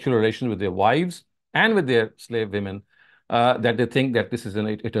have sexual relations with their wives and with their slave women, that they think that this is an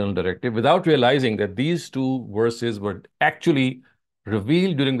eternal directive, without realizing that these two verses were actually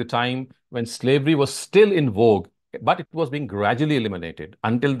revealed during the time when slavery was still in vogue, but it was being gradually eliminated.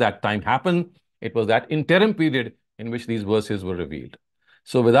 Until that time happened, it was that interim period in which these verses were revealed.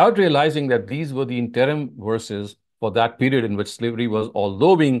 So without realizing that these were the interim verses for that period in which slavery was,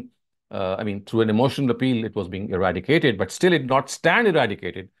 although being, through an emotional appeal, it was being eradicated, but still it did not stand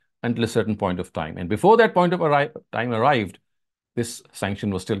eradicated until a certain point of time. And before that point of time arrived, this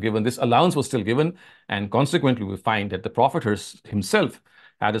sanction was still given, this allowance was still given, and consequently we find that the Prophet himself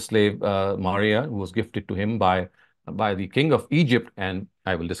had a slave, Maria, who was gifted to him by the king of Egypt, and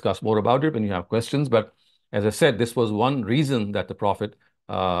I will discuss more about it when you have questions. But as I said, this was one reason that the Prophet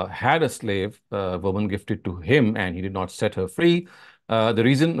had a slave woman gifted to him, and he did not set her free. The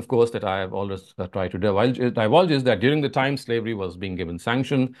reason, of course, that I have always tried to divulge is that during the time slavery was being given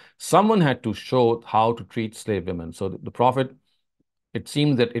sanction, someone had to show how to treat slave women. So the Prophet, it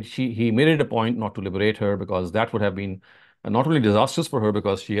seems that he made it a point not to liberate her, because that would have been not only disastrous for her,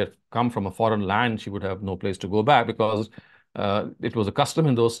 because she had come from a foreign land, she would have no place to go back, because it was a custom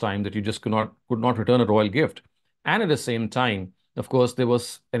in those times that you just could not return a royal gift. And at the same time, of course, there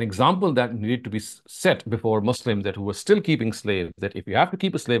was an example that needed to be set before Muslims that who were still keeping slaves, that if you have to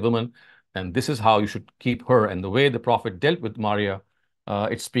keep a slave woman, and this is how you should keep her. And the way the Prophet dealt with Maria,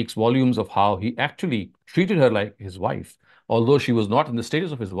 it speaks volumes of how he actually treated her like his wife, although she was not in the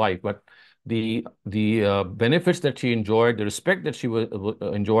status of his wife. But the benefits that she enjoyed, the respect that she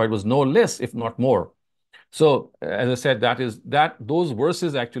enjoyed, was no less, if not more. So, as I said, that those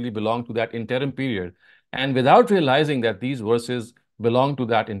verses actually belong to that interim period. And without realizing that these verses belong to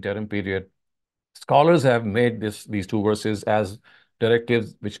that interim period, scholars have made these two verses as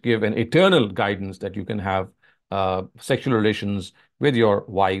directives which give an eternal guidance that you can have sexual relations with your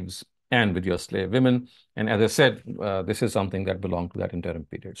wives and with your slave women. And as I said, this is something that belonged to that interim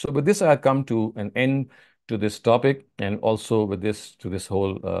period. So with this, I come to an end to this topic, and also with this to this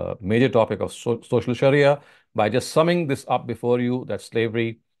whole major topic of social Sharia, by just summing this up before you, that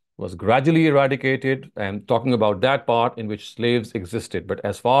slavery was gradually eradicated, and talking about that part in which slaves existed. But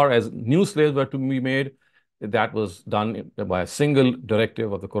as far as new slaves were to be made, that was done by a single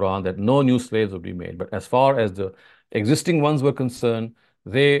directive of the Quran, that no new slaves would be made. But as far as the existing ones were concerned,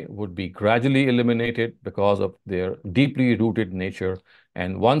 they would be gradually eliminated because of their deeply rooted nature.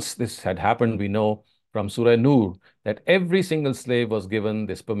 And once this had happened, we know from Surah Nur that every single slave was given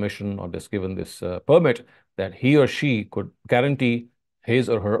this permission, or given this permit, that he or she could guarantee his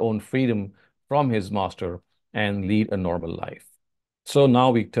or her own freedom from his master and lead a normal life. So now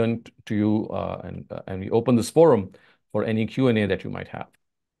we turn to you, and we open this forum for any Q&A that you might have.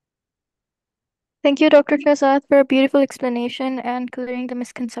 Thank you, Dr. Shehzad, for a beautiful explanation and clearing the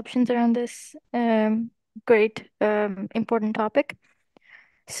misconceptions around this great important topic.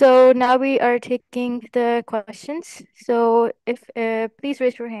 So now we are taking the questions. So if please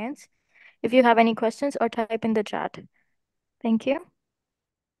raise your hands if you have any questions, or type in the chat. Thank you.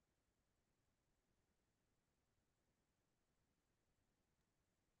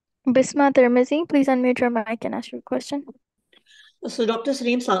 Bisma Tirmizi, please unmute your mic and ask your question. So, Dr.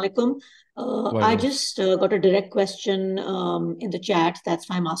 Saleem, Assalamualaikum. I just got a direct question in the chat. That's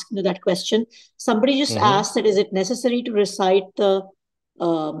why I'm asking you that question. Somebody just asked that is it necessary to recite the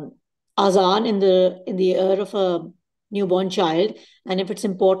azan in the ear of a newborn child, and if it's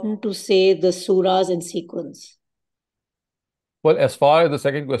important to say the surahs in sequence? Well, as far as the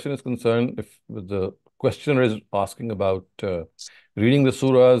second question is concerned, if the questioner is asking about reading the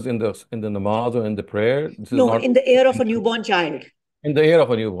surahs in the namaz or in the prayer, this is No, not in the ear of a newborn child. in the ear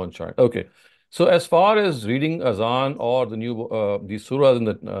of a newborn child. Okay. So as far as reading azan or these surahs in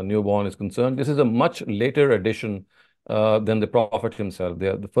the newborn is concerned, this is a much later addition than the Prophet himself.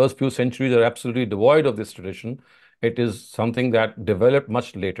 The first few centuries are absolutely devoid of this tradition. It is something that developed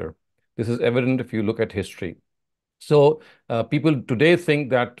much later. This is evident if you look at history. So people today think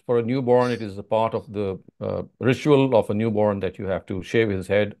that for a newborn, it is a part of the ritual of a newborn that you have to shave his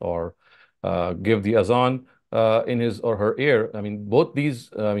head or give the azan in his or her ear. I mean, both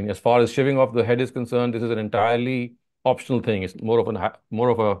these, as far as shaving off the head is concerned, this is an entirely optional thing. It's more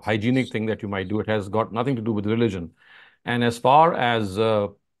of a hygienic thing that you might do. It has got nothing to do with religion. And as far as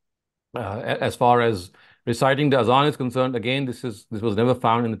As far as reciting the azan is concerned, again, this was never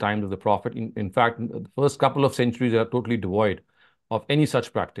found in the times of the Prophet. In fact, the first couple of centuries are totally devoid of any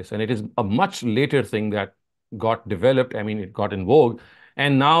such practice, and it is a much later thing that got developed. I mean, it got in vogue,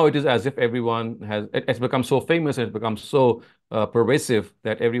 and now it is as if everyone it's become so famous and it's become so pervasive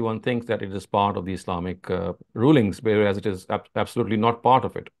that everyone thinks that it is part of the Islamic rulings, whereas it is absolutely not part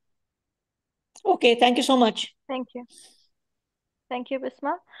of it. Okay, thank you so much. Thank you. Thank you,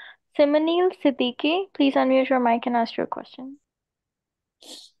 Bisma. Simanil Siddiqui, please unmute your mic and ask your question.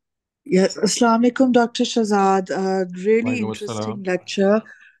 Yes, Assalamu alaikum, Dr. Shehzad. Really Walaikum interesting assalam. lecture.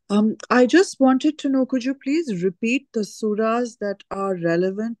 I just wanted to know, could you please repeat the surahs that are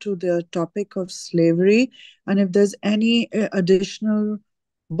relevant to the topic of slavery? And if there's any additional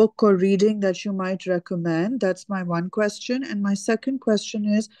book or reading that you might recommend, that's my one question. And my second question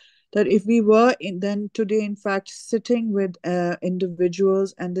is that if we were then today, in fact, sitting with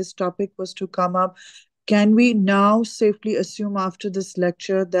individuals and this topic was to come up, can we now safely assume after this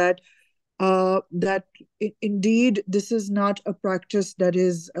lecture that indeed this is not a practice that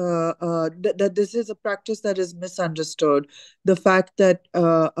is that this is a practice that is misunderstood? The fact that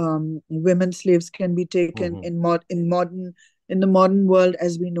women slaves can be taken in the modern world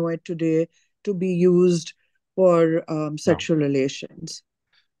as we know it today to be used for sexual relations.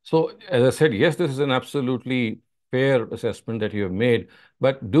 So, as I said, yes, this is an absolutely fair assessment that you have made,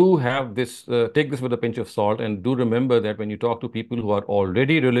 but do have this, take this with a pinch of salt, and do remember that when you talk to people who are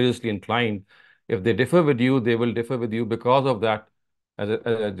already religiously inclined, if they differ with you, they will differ with you because of that, as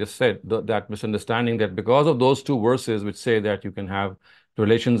I just said, that misunderstanding, that because of those two verses which say that you can have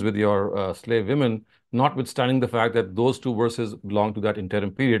relations with your slave women, notwithstanding the fact that those two verses belong to that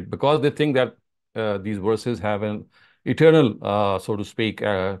interim period, because they think that these verses have an eternal, so to speak,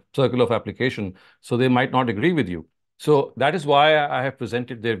 circle of application. So they might not agree with you. So that is why I have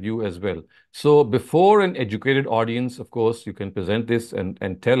presented their view as well. So before an educated audience, of course, you can present this and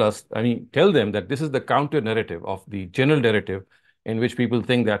tell them that this is the counter narrative of the general narrative in which people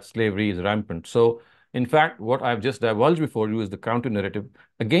think that slavery is rampant. So in fact, what I've just divulged before you is the counter narrative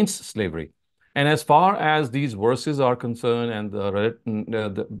against slavery. And as far as these verses are concerned and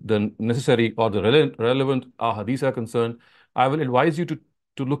the necessary or the relevant hadiths are concerned, I will advise you to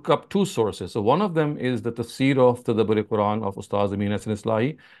look up two sources. So one of them is the Tafsir of the Quran of Ustaz Amin Hassan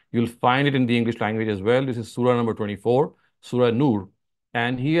Islahi. You'll find it in the English language as well. This is Surah number 24, Surah Nur.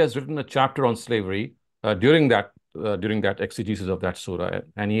 And he has written a chapter on slavery during that exegesis of that surah.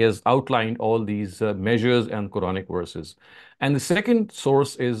 And he has outlined all these measures and Quranic verses. And the second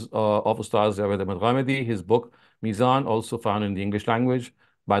source is of Ustaz Ghamidi, his book Meezan, also found in the English language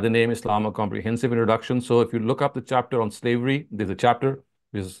by the name Islam, a Comprehensive Introduction. So if you look up the chapter on slavery, there's a chapter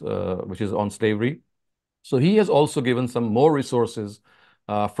which is on slavery. So he has also given some more resources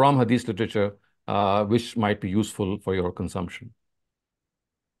from Hadith literature, which might be useful for your consumption.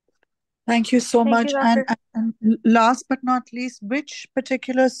 Thank you so Thank much. you, Dr. And last but not least, which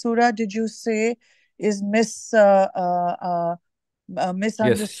particular surah did you say is misunderstood?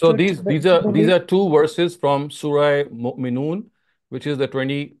 Yes, so these are two verses from Surah Mu'minun, which is the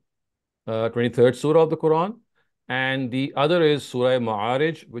 23rd surah of the Quran, and the other is Surah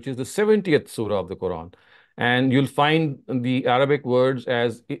Ma'arij, which is the 70th surah of the Quran. And you'll find the Arabic words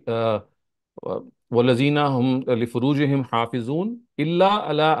as وَالَّذِينَ هُمْ لِفُرُوجِهِمْ حَافِظُونَ إِلَّا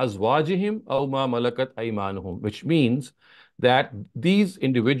عَلَىٰ أَزْوَاجِهِمْ أَوْ مَا مَلَكَتْ أَيْمَانُهُم, which means that these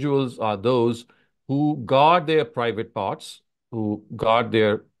individuals are those who guard their private parts, who guard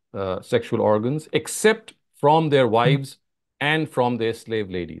their sexual organs, except from their wives and from their slave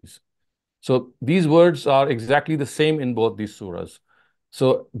ladies. So these words are exactly the same in both these surahs.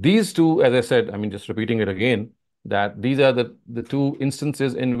 So these two, as I said, I mean, just repeating it again, that these are the two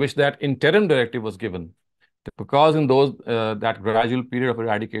instances in which that interim directive was given. Because in that gradual period of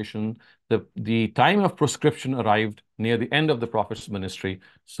eradication, the time of proscription arrived near the end of the Prophet's ministry.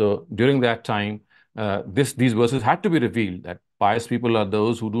 So during that time, these verses had to be revealed, that pious people are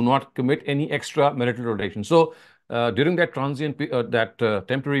those who do not commit any extra marital relation. So during that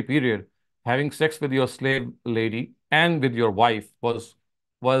temporary period, having sex with your slave lady and with your wife was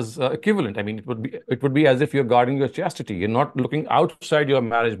equivalent. I mean, it would be as if you're guarding your chastity. You're not looking outside your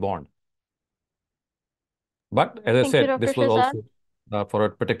marriage bond. But as I Thank you, said, Dr. this was Shehzad. also for a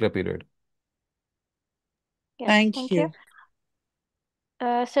particular period. Yes, Thank thank you.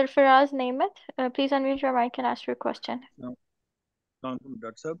 Sir Faraz Naimat, please unmute your mic and ask your question. No,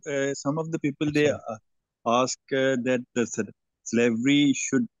 Dr. Sahab, some of the people they ask that the slavery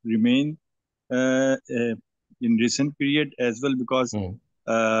should remain in recent period as well, because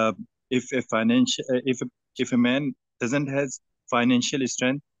if a man doesn't has financial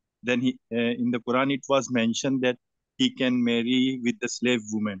strength then he in the Quran it was mentioned that he can marry with the slave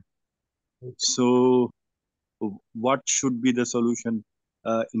woman. So what should be the solution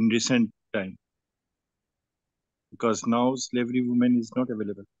in recent time? Because now slavery woman is not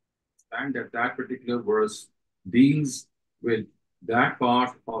available. And that particular verse deals with that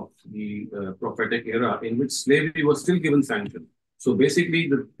part of the prophetic era in which slavery was still given sanction. So basically,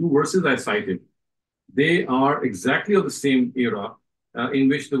 the two verses I cited, they are exactly of the same era in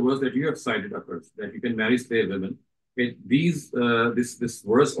which the verse that you have cited occurs, that you can marry slave women. This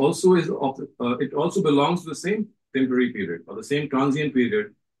verse also is it also belongs to the same temporary period or the same transient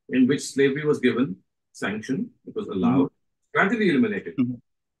period in which slavery was given sanction, it was allowed, gradually eliminated.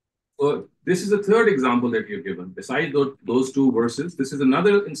 So this is the third example that you've given. Besides those two verses, this is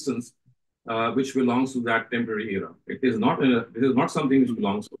another instance which belongs to that temporary era. This is not something which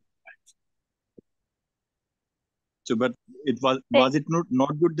belongs to. So, but it was it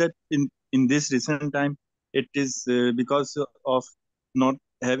not good that in this recent time it is because of not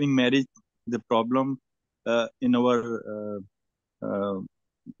having marriage, the problem in our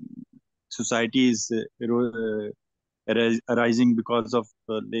society is arising because of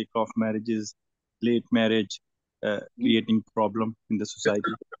lack of marriages, late marriage, creating problem in the society.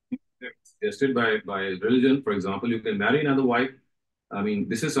 Suggested by religion, for example, you can marry another wife. I mean,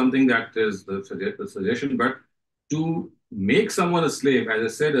 this is something that is the suggestion, but to make someone a slave, as I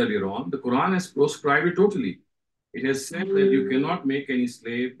said earlier on, the Quran has proscribed it totally. It has said that you cannot make any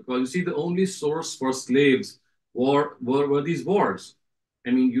slave because you see, the only source for slaves were these wars.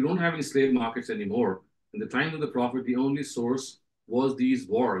 I mean, you don't have any slave markets anymore. In the time of the Prophet, the only source was these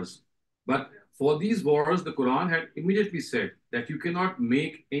wars. But for these wars, the Quran had immediately said that you cannot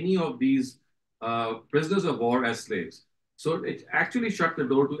make any of these prisoners of war as slaves. So it actually shut the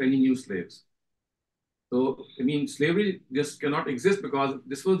door to any new slaves. So, I mean, slavery just cannot exist because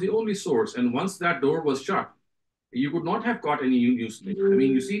this was the only source. And once that door was shut, you could not have caught any new slaves. I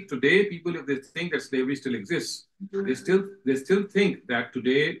mean, you see, today people, if they think that slavery still exists, they still think that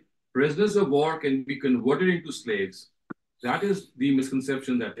today prisoners of war can be converted into slaves. That is the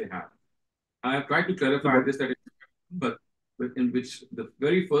misconception that they have. I have tried to clarify this, that but in which the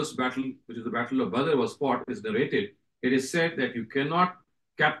very first battle, which is the Battle of Badr, was fought, is narrated. It is said that you cannot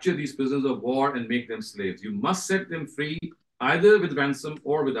capture these prisoners of war and make them slaves. You must set them free either with ransom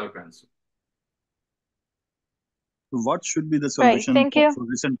or without ransom. So what should be the solution Thank you. for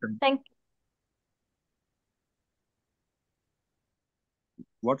recent time?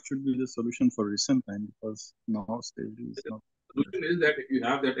 What should be the solution for recent time? Because now slavery is not. The solution is that if you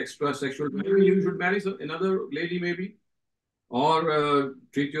have that extra sexual value, you should marry another lady maybe, or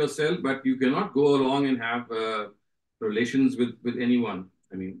treat yourself, but you cannot go along and have relations with anyone.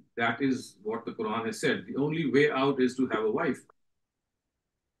 I mean, that is what the Quran has said. The only way out is to have a wife.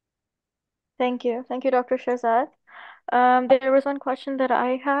 Thank you, Dr. Shehzad. There was one question that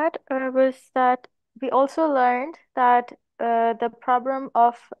I had was that we also learned that the problem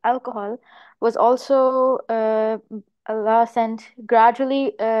of alcohol was also Allah sent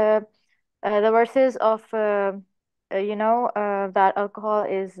gradually the verses of that alcohol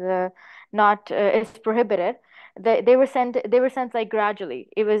is not is prohibited. They were sent like gradually.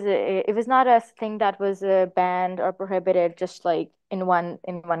 It was not a thing that was banned or prohibited just like in one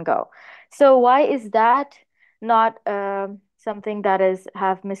go. So why is that not something that is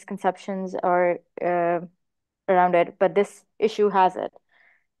have misconceptions or around it, but this issue has it?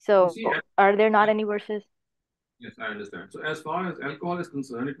 So see, are there not any verses? Yes, I understand. So as far as alcohol is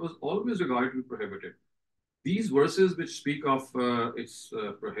concerned, it was always regarded to be prohibited. These verses which speak of its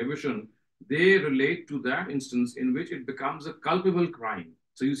prohibition, they relate to that instance in which it becomes a culpable crime.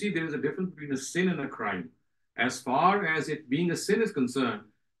 So you see, there is a difference between a sin and a crime. As far as it being a sin is concerned,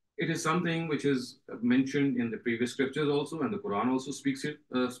 it is something which is mentioned in the previous scriptures also, and the Quran also speaks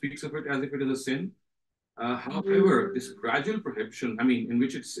of it as if it is a sin. However, this gradual prohibition, I mean, in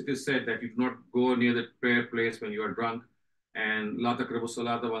which it is said that you do not go near the prayer place when you are drunk, and la taqrabu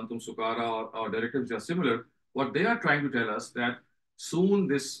salata wa antum sukara, or directives are similar. What they are trying to tell us that soon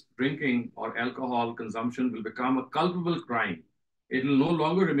this drinking or alcohol consumption will become a culpable crime. It will no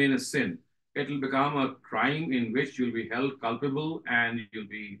longer remain a sin. It will become a crime in which you'll be held culpable and you'll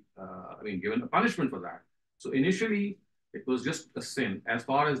be, given a punishment for that. So initially, it was just a sin. As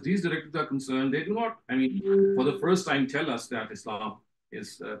far as these directives are concerned, they do not, for the first time tell us that Islam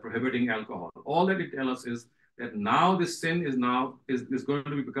is prohibiting alcohol. All that it tells us is that now this sin is now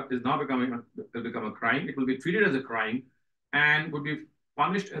become a crime. It will be treated as a crime and would be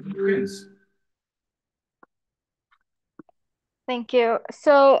punished as an offense. Thank you.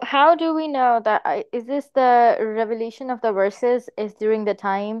 So, how do we know that is this the revelation of the verses is during the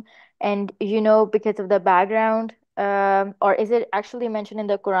time and because of the background, or is it actually mentioned in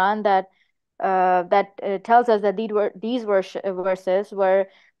the Quran that tells us that verses were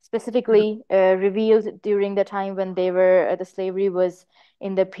specifically revealed during the time when they were the slavery was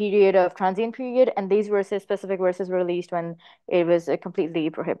in the period of transient period, and these specific verses were released when it was completely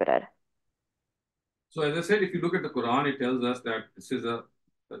prohibited. So, as I said, if you look at the Quran, it tells us that this is a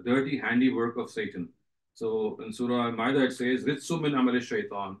dirty handiwork of Satan. So, in Surah Al-Ma'idah, it says, "Ritsu min amal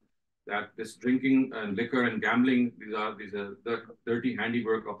shaitan," that this drinking and liquor and gambling, these are the dirty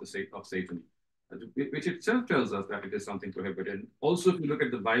handiwork of Satan, which itself tells us that it is something prohibited. Also, if you look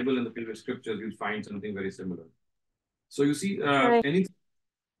at the Bible and the previous scriptures, you'll find something very similar. So, you see, Right. anything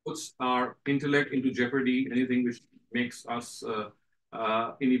puts our intellect into jeopardy, anything which makes us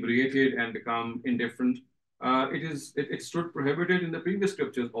inebriated and become indifferent. It stood prohibited in the previous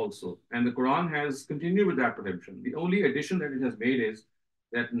scriptures also, and the Quran has continued with that prohibition. The only addition that it has made is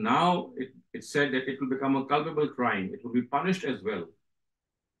that now it said that it will become a culpable crime. It will be punished as well.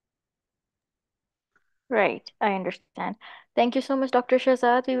 Right, I understand. Thank you so much, Dr.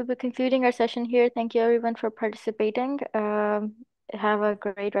 Shehzad. We will be concluding our session here. Thank you everyone for participating. Have a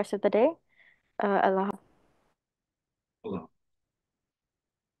great rest of the day. Allah. Allah.